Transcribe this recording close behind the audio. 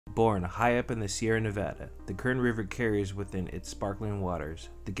Born high up in the Sierra Nevada, the Kern River carries within its sparkling waters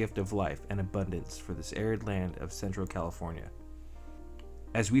the gift of life and abundance for this arid land of Central California.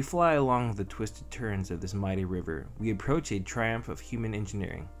 As we fly along the twisted turns of this mighty river, we approach a triumph of human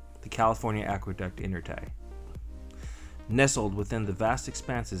engineering, the California Aqueduct Intertie. Nestled within the vast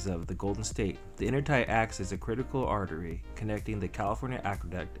expanses of the Golden State, the Intertie acts as a critical artery connecting the California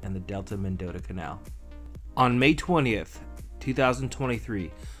Aqueduct and the Delta Mendota Canal. On May 20th,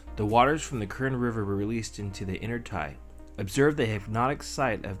 2023, the waters from the Kern River were released into the Intertie. Observe the hypnotic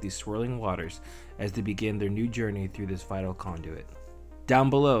sight of these swirling waters as they begin their new journey through this vital conduit. Down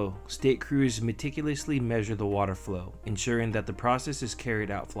below, state crews meticulously measure the water flow, ensuring that the process is carried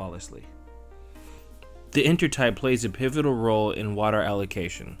out flawlessly. The Intertie plays a pivotal role in water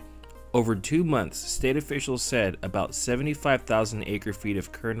allocation. Over 2 months, state officials said about 75,000 acre-feet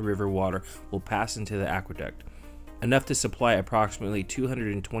of Kern River water will pass into the aqueduct, enough to supply approximately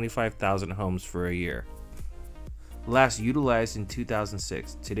 225,000 homes for a year. Last utilized in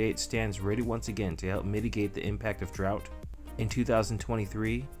 2006, today it stands ready once again to help mitigate the impact of drought. In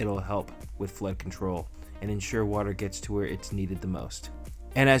 2023, it'll help with flood control and ensure water gets to where it's needed the most.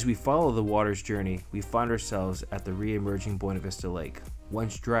 And as we follow the water's journey, we find ourselves at the re-emerging Buena Vista Lake.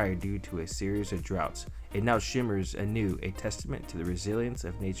 Once dry due to a series of droughts, it now shimmers anew, a testament to the resilience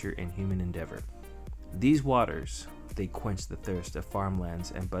of nature and human endeavor. These waters, they quench the thirst of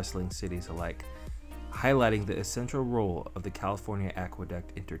farmlands and bustling cities alike, highlighting the essential role of the California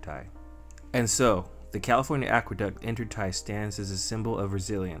Aqueduct Intertie. And so, the California Aqueduct Intertie stands as a symbol of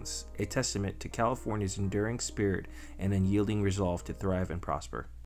resilience, a testament to California's enduring spirit and unyielding resolve to thrive and prosper.